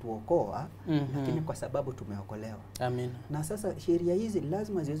kutuokoa, lakini kwa sababu tumeokolewa. Amina. Na sasa sheria hizi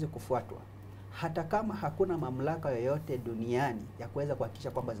lazima ziweze kufuatwa. Hata kama hakuna mamlaka yoyote duniani ya kuweza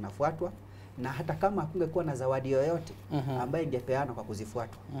kuhakikisha kwamba zinafuatwa, na hata kama hakungekuwa na zawadi yoyote ambayo ingepeana kwa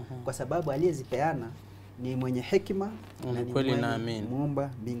kuzifuatwa. Kwa sababu aliyezipeana ni mwenye hekima na ni mwenye muumba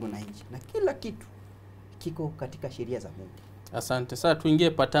mbingu na nchi. Na kila kitu kiko katika sheria za Mungu. Asante. Sasa tuingie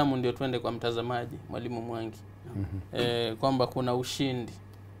patamu ndio tuende kwa mtazamaji, Mwalimu Mwangi. Kwamba kuna ushindi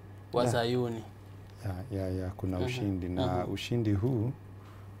wa Zayuni. Kuna ushindi na ushindi huu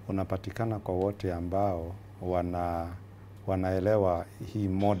unapatikana kwa wote ambao wanaelewa hii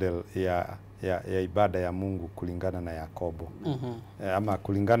model ya ibada ya Mungu kulingana na Yakobo. Ama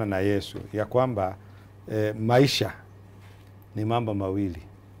kulingana na Yesu, ya kwamba maisha ni mambo mawili.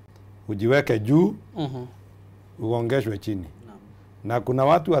 Ujiweke juu, uongeshwe chini. Na kuna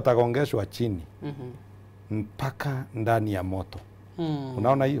watu wataongeshwa chini mpaka ndani ya moto.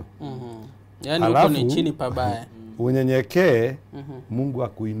 Unaona hiyo? Yaani huko ni chini pabaya. Unyenyekee, Mungu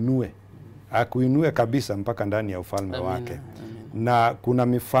akuinue kabisa mpaka ndani ya ufalme wake. Na kuna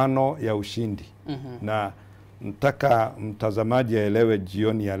mifano ya ushindi. Na nataka mtazamaji aelewe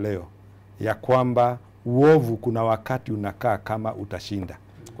jioni ya leo ya kwamba uovu kuna wakati unakaa kama utashinda.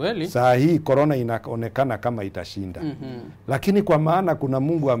 Kweli? Saa hii corona inaonekana kama itashinda. Lakini kwa maana kuna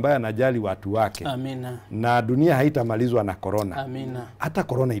Mungu ambaye anajali watu wake. Amina. Na dunia haitamalizwa na corona. Amina. Hata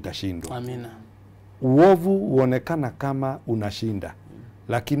corona itashindwa. Amina. Uovu huonekana kama unashinda,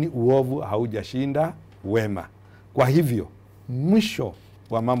 lakini uovu haujashinda wema. Kwa hivyo mwisho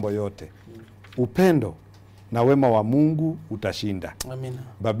wa mambo yote, upendo na wema wa Mungu utashinda. Amina.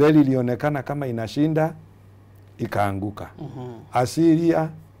 Babeli ilionekana kama inashinda, ikaanguka. Asiria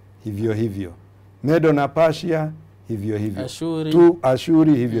hivyo hivyo. Medo na Persia hivyo hivyo.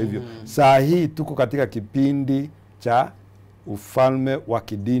 Ashuri hivyo hivyo. Saa hii tuko katika kipindi cha ufalme wa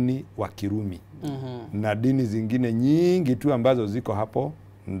kidini wa Kirumi. Na dini zingine nyingi tu ambazo ziko hapo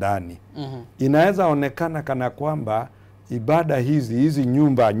ndani. Inaweza onekana kana kwamba ibada hizi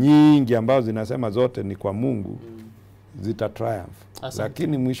nyumba nyingi ambazo zinasema zote ni kwa Mungu zita triumph.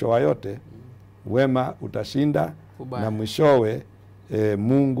 Lakini mwisho wa yote wema utashinda na mwishowe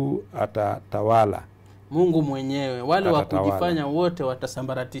Mungu atatawala. Mungu mwenyewe. Wale wa kujifanya wote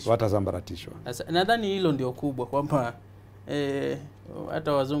watasambaratishwa. Nadhani hilo ndio kubwa kwamba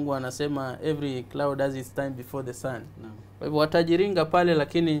hata wazungu wanasema every cloud has its time before the sun. Kwa hivyo watajiringa pale,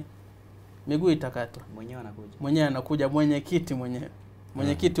 lakini miguu itakatwa. Mwenyewe anakuja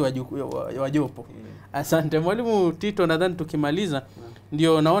mwenyekiti wa jopo. Asante Mwalimu Tito, nadhani tukimaliza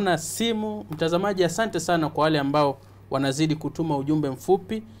ndio naona simu. Mtazamaji, asante sana kwa wale ambao wanazidi kutuma ujumbe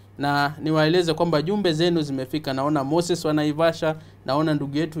mfupi, na niwaeleze kwamba jumbe zenu zimefika. Naona Moses wa Naivasha, naona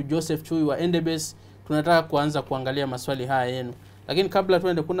ndugu yetu Joseph Chui wa Endebess. Tunataka kuanza kuangalia maswali haya yenu. Lakini kabla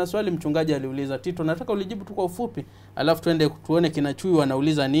tuende, kuna swali mchungaji aliuliza. Tito, nataka ulijibu tu kwa ufupi, alafu tuende tuone kina Chui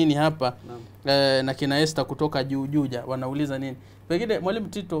wanauliza nini hapa. Na kina Esther kutoka Juja wanauliza nini. Pengine Mwalimu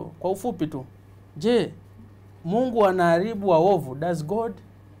Tito, kwa ufupi tu. Je, Mungu anaharibu waovu? Does God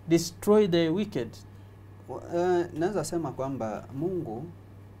destroy the wicked? Naweza sema kwamba Mungu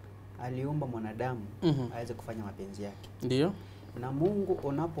aliumba mwanadamu aweze kufanya mapenzi yake. Ndio. Na Mungu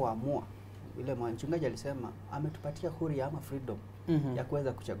unapoamua, ile mchungaji alisema ametupatia huru ama freedom ya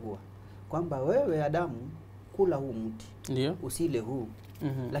kuweza kuchagua kwamba wewe Adamu kula huu mti, ndio, usile huu.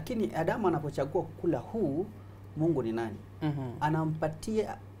 Lakini Adamu anapochagua kula huu, Mungu ni nani?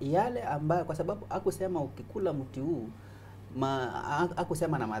 Anampatia yale ambayo, kwa sababu hakusema ukikula mti huu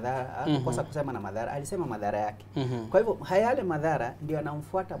hakusema na madhara, hakukosa kusema na madhara, alisema madhara yake. Kwa hivyo yale madhara ndio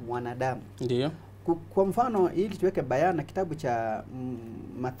anamfuata mwanadamu. Ndio. Kwa mfano, ili tuweke bayana, kitabu cha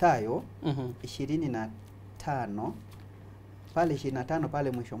Mathayo 25 pale 25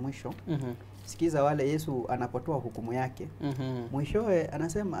 pale mwisho sikiza wale Yesu anapotoa hukumu yake. Mwishowe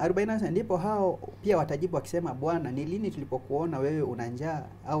anasema 40, ndipo hao pia watajibu wakisema, Bwana, ni lini tulipokuona wewe una njaa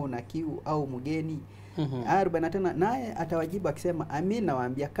au una kiu au mgeni? 40 naye atawajibu akisema, Amin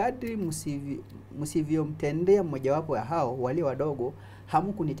nawaambia, kadri msivyomtendea mmojawapo ya hao walio wadogo,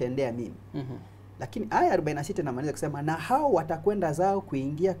 hamkunitendea mimi. Lakini aya 46 namaliza kusema, na hao watakwenda zao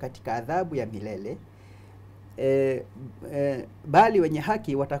kuingia katika adhabu ya milele, bali wenye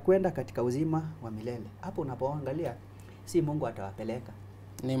haki watakwenda katika uzima wa milele. Hapo unapoangalia, si Mungu atawapeleka,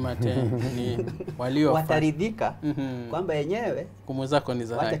 ni ni walio wataridhika kwamba yenyewe hukumu zako ni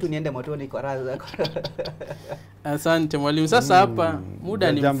za haki. Wacha tu niende motoni kwa raha zako. Asante Mwalimu. Sasa hapa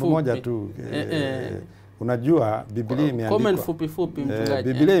muda ni mfupi. Jambo moja tu. Unajua Biblia imeandikwa comment fupi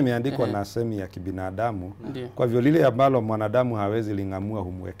mchungaji. Biblia imeandikwa na semi ya kibinadamu. Kwa hivyo lile ambalo mwanadamu hawezi lingamua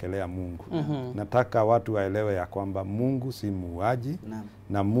humwekelea Mungu. Nataka watu waelewe ya kwamba Mungu si muuaji,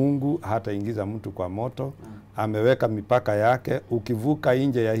 na Mungu hataingiza mtu kwa moto. Ameweka mipaka yake. Ukivuka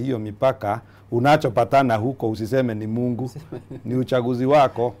nje ya hiyo mipaka, unachopatana huko usiseme ni Mungu. Ni uchaguzi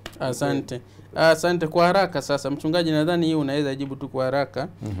wako. Asante. Asante. Kwa haraka sasa mchungaji, nadhani hii unaweza jibu tu kwa haraka.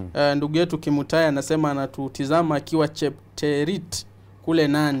 Ndugu yetu Kimutaya anasema anatutizama akiwa Chepterit kule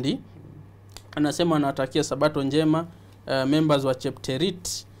Nandi. Anasema anawatakia sabato njema members wa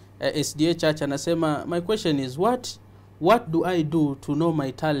Chepterit SDA Church. Anasema my question is what do I do to know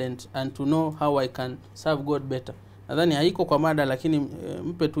my talent and to know how I can serve God better? Nadhani haiko kwa mada, lakini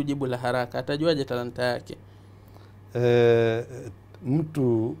mpe tu jibu la haraka. Atajuaje talanta yake?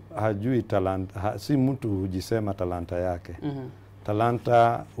 Mtu hajui talanta, si mtu hujisema talanta yake.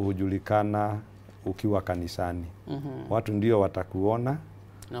 Talanta hujulikana ukiwa kanisani. Watu ndio watakuona,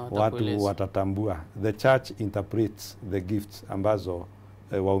 watu watatambua. The church interprets the gifts ambazo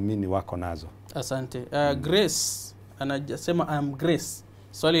waumini wako nazo. Asante. Grace anasema I'm Grace.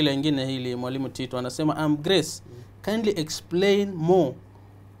 Swali lingine hili Mwalimu Tito anasema I'm Grace. Kindly explain more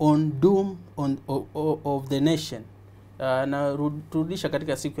on doom of the nation. Na rudisha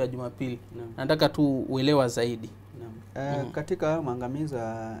katika siku ya Jumapili. Nataka tu uelewa zaidi. Katika maangamizo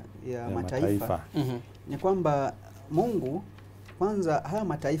ya mataifa ni kwamba Mungu kwanza, haya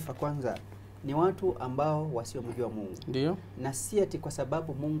mataifa kwanza ni watu ambao wasiomjua Mungu. Ndio. Na si ati kwa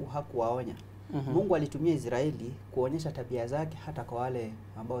sababu Mungu hakuwaonya. Mungu alitumia Israeli kuonyesha tabia zake hata kwa wale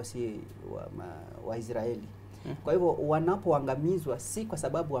ambao si wa Israeli. Kwa hivyo wanapoangamizwa si kwa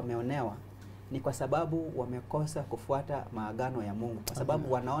sababu wameonewa, ni kwa sababu wamekosa kufuata maagano ya Mungu, kwa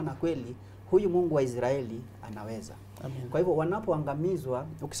sababu wanaona kweli huyu Mungu wa Israeli anaweza. Amen. Kwa hivyo wanapoangamizwa,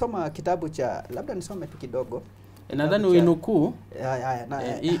 ukisoma kitabu cha, labda nisome tu kidogo, nadhani uinukuu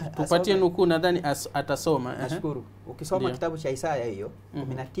tupatie nukuu, nadhani atasoma. Nashukuru. Ukisoma kitabu cha Isaya hiyo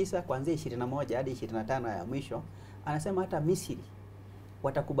 19 kuanzia 21 hadi 25 ya mwisho, anasema hata Misri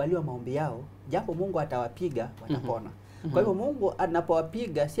watakubaliwa maombi yao, japo Mungu atawapiga watapona. Kwa hivyo Mungu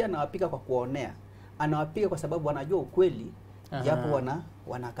anapowapiga si anawapiga kwa kuonea, anawapiga kwa sababu wanajua ukweli, japo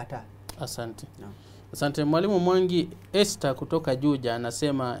wanakataa. Asante. Asante Mwalimu Mwangi. Esther kutoka Juja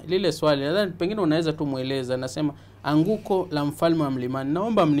anasema lile swali, nadhani pengine unaweza tu mueleza. Anasema anguko la mfalme wa mlimani,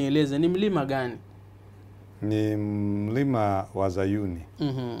 naomba mnieleze ni mlima gani? Ni mlima wa Zayuni.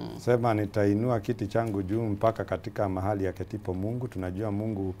 Sema nitainua kiti changu juu mpaka katika mahali ya ketipo Mungu. Tunajua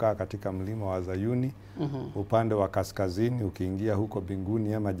Mungu hukaa katika mlima wa Zayuni. Upande wa kaskazini ukiingia huko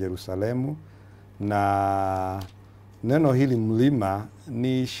mbinguni ama Yerusalemu. Na neno hili mlima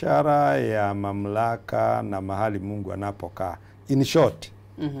ni ishara ya mamlaka na mahali Mungu anapokaa. In short,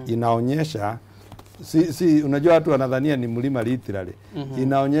 inaonyesha unajua watu wanadhania ni mlima literally.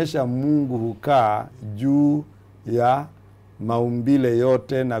 Inaonyesha Mungu hukaa juu ya maumbile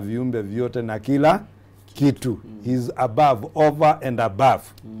yote na viumbe vyote na kila kitu. He's above, over and above.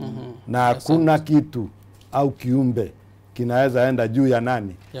 Na hakuna kitu au kiumbe kinaweza enda juu ya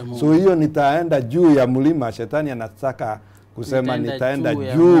nani? So hiyo nitaenda juu ya mlima, shetani anataka kusema nitaenda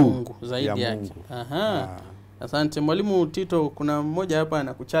juu zaidi ya Mungu. Asante Mwalimu Tito. Kuna mmoja hapa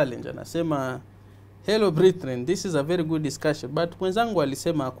anakuchallenge, anasema hello brethren, this is a very good discussion, but mwenzangu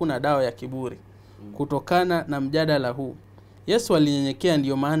alisema hakuna dawa ya kiburi. Kutokana na mjadala huu, Yesu alinyenyekea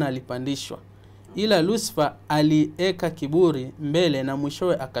ndio maana alipandishwa, ila Lucifer alieka kiburi mbele na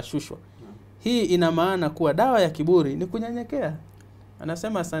mwishowe akashushwa. Hii ina maana kuwa dawa ya kiburi ni kunyenyekea.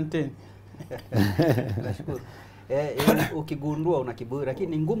 Anasema asanteni. Nashukuru. Ukigundua una kiburi,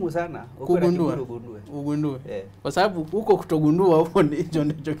 lakini ni ngumu sana ugundue. Kwa sababu huko kutogundua huko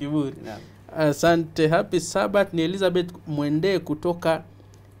ndicho kiburi. Asante. Happy Sabbath. Ni Elizabeth Mwende kutoka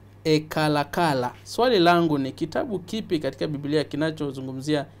Ekalakala. Swali langu ni kitabu kipi katika Biblia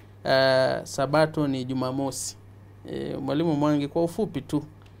kinachozungumzia Sabato ni Jumamosi? Mwalimu Mwangi, kwa ufupi tu.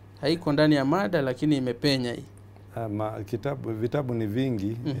 Haiko ndani ya mada lakini imepenya hii. Vitabu ni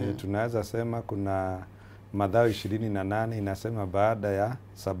vingi. Tunaweza sema kuna Mathayo 28 inasema baada ya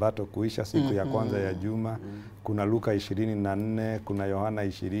Sabato kuisha siku ya kwanza ya juma. Kuna Luka 24, kuna Yohana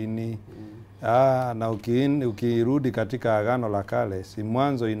 20. Na ukirudi katika Agano la Kale, si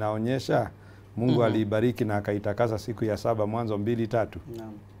Mwanzo inaonyesha Mungu alibariki na akaitakasa siku ya saba, Mwanzo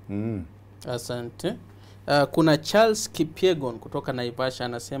 2:3. Asante. Kuna Charles Kipiegon kutoka Naivasha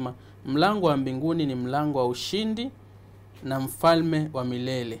anasema mlango wa mbinguni ni mlango wa ushindi na mfalme wa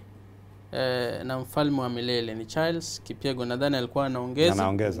milele. Na mfalme wa milele ni Charles Kipiegon, nadhani alikuwa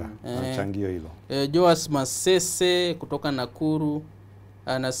anaongeza changio hilo. Joas Masese kutoka Nakuru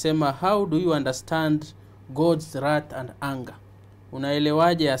anasema how do you understand God's wrath and anger?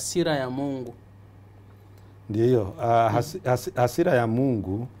 Unaelewaje hasira ya Mungu? Ndio hiyo. Hasira ya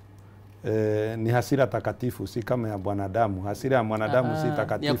Mungu ni hasira takatifu, si kama ya mwanadamu. Hasira ya mwanadamu si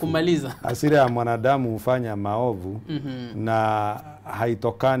takatifu. Ya kumaliza. Hasira ya mwanadamu hufanya maovu na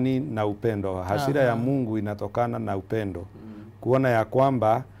haitokani na upendo. Hasira ya Mungu inatokana na upendo. Kuona ya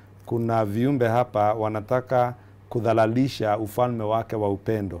kwamba kuna viumbe hapa wanataka kudhalalisha ufalme wake wa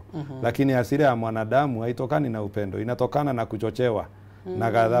upendo. Lakini hasira ya mwanadamu haitokani na upendo, inatokana na kuchochewa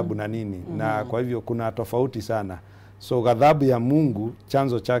na ghadhabu na nini. Na kwa hivyo kuna tofauti sana. So ghadhabu ya Mungu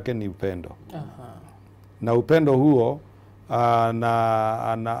chanzo chake ni upendo. Na upendo huo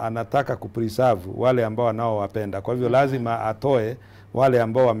anataka kupreserve wale ambao wanaowapenda. Kwa hivyo lazima atoe wale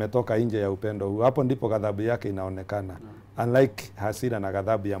ambao wametoka nje ya upendo huo. Hapo ndipo ghadhabu yake inaonekana. Unlike hasira na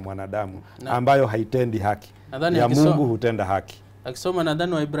ghadhabu ya mwanadamu ambayo haitendi haki. Ya Mungu hutenda haki. Akisoma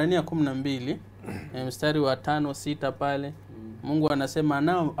nadhani Waebrania 12 mstari wa 5-6 pale, Mungu anasema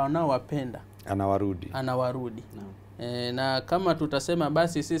anaowapenda anawarudi. Na kama tutasema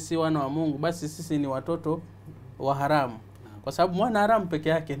basi sisi wana wa Mungu, basi sisi ni watoto wa haramu. Kwa sababu mwana haramu peke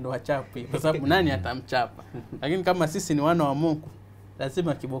yake ndo achapi, kwa sababu nani atamchapa? Lakini kama sisi ni wana wa Mungu,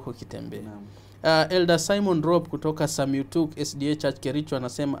 lazima kiboko kitembee. Elder Simon Rob kutoka Samutuk SDA Church Kericho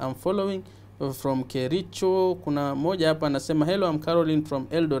anasema I'm following from Kericho. Kuna moja hapa anasema hello, I'm Caroline from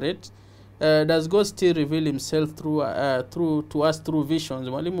Eldoret. Does God still reveal himself to us through visions?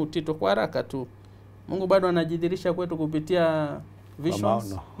 Mwalimu Tito, kwa haraka tu, Mungu bado anajidhihirisha kwetu kupitia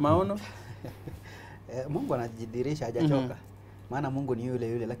visions, maono? Mungu anajidhihirisha, hajachoka. Maana Mungu ni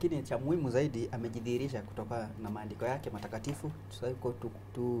yule, lakini cha muhimu zaidi amejidhihirisha kutoka na maandiko yake matakatifu.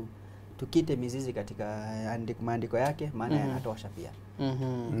 Tukite mizizi katika maandiko yake, maana yanatosha pia.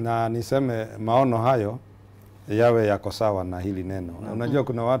 Na niseme maono hayo yawe yako sawa na hili neno. Unajua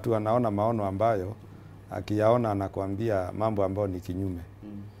kuna watu wanaona maono ambayo akiyaona anakuambia mambo ambayo ni kinyume.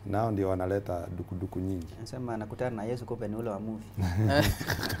 Nao ndio wanaleta dukuduku nyingi. Anasema anakutana na Yesu kumbe ni ule wa movie.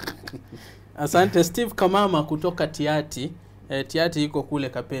 Asante. Steve Kamama kutoka Tiati. Tiati iko kule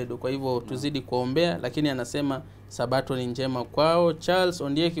Kapedo, kwa hivyo tuzidi kuombea, lakini anasema Sabato ni njema kwao. Charles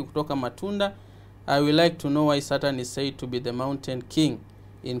Ondieki kutoka Matunda, I would like to know why Satan is said to be the mountain king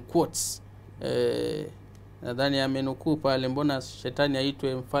in quotes. Nadhani amenukuu pale, mbona shetani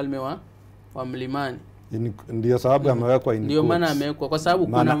aitwe mfalme wa mlimani? Ndio sababu amewekwa in ndio maana amewekwa kwa sababu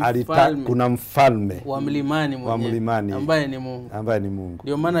kuna mfalme wa mlimani mwenyewe ambaye ni Mungu.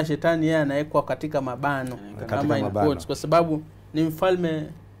 Ndio maana shetani yeye anawekwa katika mabano kama in quotes, kwa sababu ni mfalme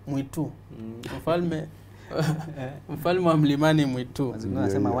mwitu. Mfalme wa mlimani mwitu.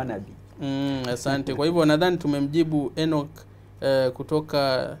 Wanasema wanabi. Asante. Kwa hivyo nadhani tumemjibu Enoch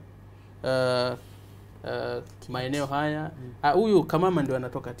kutoka maeneo haya. Huyu Kamama ndio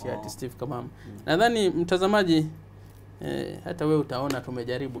anatoka Tiati, Steve Kamama. Nadhani mtazamaji, hata wewe utaona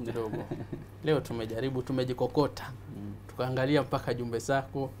tumejaribu kidogo. Leo tumejaribu, tumejikokota. Tukaangalia mpaka jumbe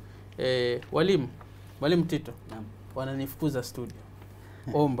zako. Mwalimu Tito. Naam. Wananifukuza studio.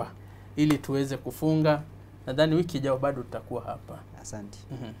 Omba ili tuweze kufunga. Nadhani wiki ijayo bado tutakuwa hapa. Asante.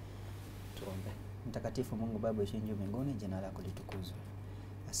 Tuombe. Mtakatifu Mungu Baba uliye juu mbinguni, jina lako litukuzwe.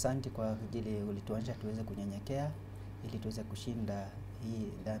 Asante kwa ajili ulituacha tuweze kunyenyekea ili tuweze kushinda hii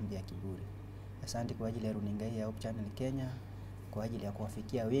dhambi ya kiburi. Asante kwa ajili ya runinga hii ya Hope Channel Kenya, kwa ajili ya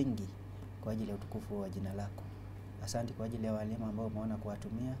kuwafikia wengi kwa ajili ya utukufu wa jina lako. Asante kwa ajili ya walimu ambao umeona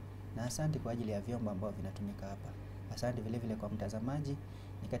kuwatumia, na asante kwa ajili ya vyombo ambao vinatumika hapa. Asante vile vile kwa mtazamaji.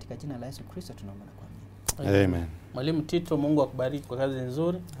 Ni katika jina la Yesu Kristo tunaomba na kuamini. Amen. Mwalimu Tito, Mungu akubariki kwa kazi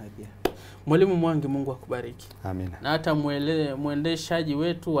nzuri. Mwalimu Mwangi, Mungu akubariki. Amina. Na hata muendeshaji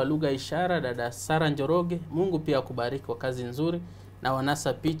wetu wa lugha ishara dada Sara Njoroge, Mungu pia akubariki kwa kazi nzuri. Na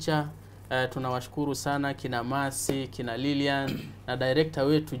wanasa picha tunawashukuru sana kina Masi, kina Lilian na director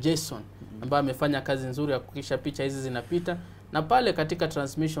wetu Jason ambaye amefanya kazi nzuri ya kuhakikisha picha hizi zinapita. Na pale katika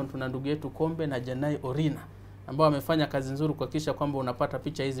transmission tuna ndugu yetu Kombe na Janai Orina ambao wamefanya kazi nzuri kuhakikisha kwamba unapata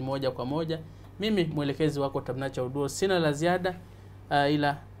picha hizi moja kwa moja. Mimi mwelekezi wako Tabnacha Uduo, sina la ziada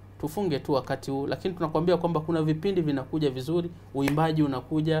ila tufunge tu wakati huu, lakini tunakwambia kwamba kuna vipindi vinakuja vizuri, uimbaji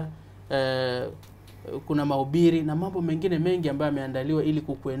unakuja, kuna mahubiri na mambo mengine mengi ambayo yameandaliwa ili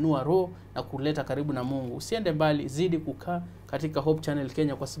kukuenua roho na kuleta karibu na Mungu. Usiende mbali, zidi kukaa katika Hope Channel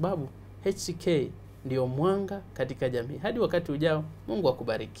Kenya kwa sababu HCK ndio mwanga katika jamii. Hadi wakati ujao, Mungu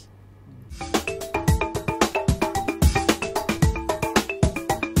akubariki.